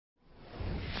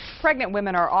Pregnant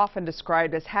women are often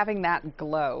described as having that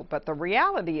glow, but the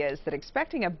reality is that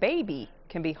expecting a baby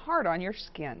can be hard on your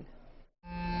skin.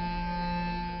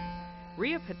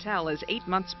 Rhea Patel is 8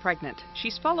 months pregnant.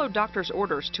 She's followed doctor's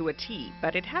orders to a T,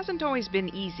 but it hasn't always been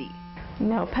easy.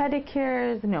 No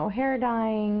pedicures, no hair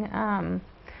dyeing,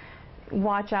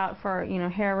 watch out for,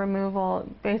 hair removal,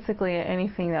 basically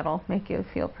anything that'll make you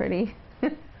feel pretty.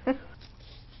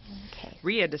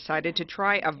 Rhea decided to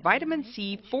try a vitamin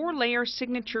C 4-layer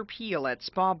signature peel at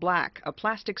Spa Black, a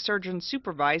plastic surgeon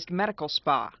supervised medical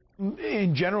spa.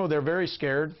 In general, they're very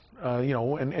scared,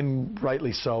 and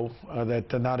rightly so,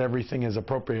 that not everything is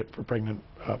appropriate for pregnant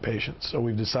patients. So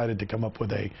we've decided to come up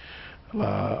with a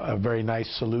very nice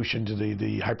solution to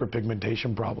the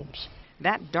hyperpigmentation problems.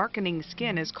 That darkening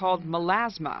skin is called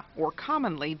melasma, or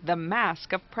commonly the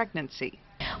mask of pregnancy.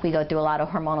 We go through a lot of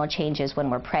hormonal changes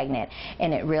when we're pregnant,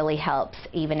 and it really helps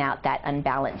even out that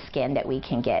unbalanced skin that we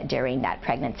can get during that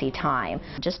pregnancy time.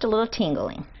 Just a little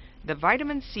tingling. The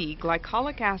vitamin C,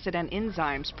 glycolic acid, and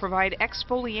enzymes provide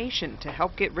exfoliation to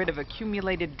help get rid of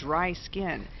accumulated dry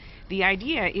skin. The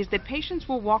idea is that patients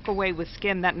will walk away with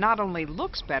skin that not only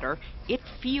looks better, it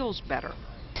feels better.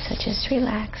 So just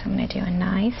relax. I'm going to do a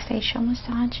nice facial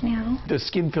massage now. The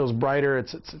skin feels brighter.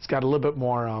 It's got a little bit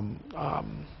more,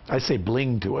 I say,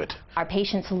 bling to it. Our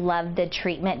patients love the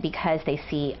treatment because they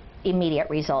see immediate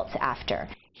results after.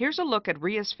 Here's a look at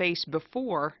Rhea's face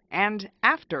before and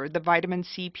after the vitamin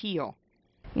C peel.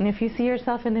 If you see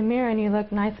yourself in the mirror and you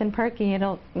look nice and perky,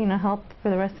 it'll, help for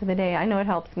the rest of the day. I know it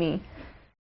helps me.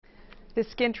 This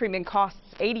skin treatment costs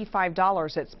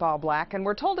 $85 at Spa Black, and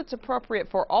we're told it's appropriate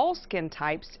for all skin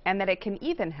types and that it can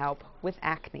even help with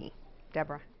acne.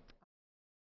 Deborah.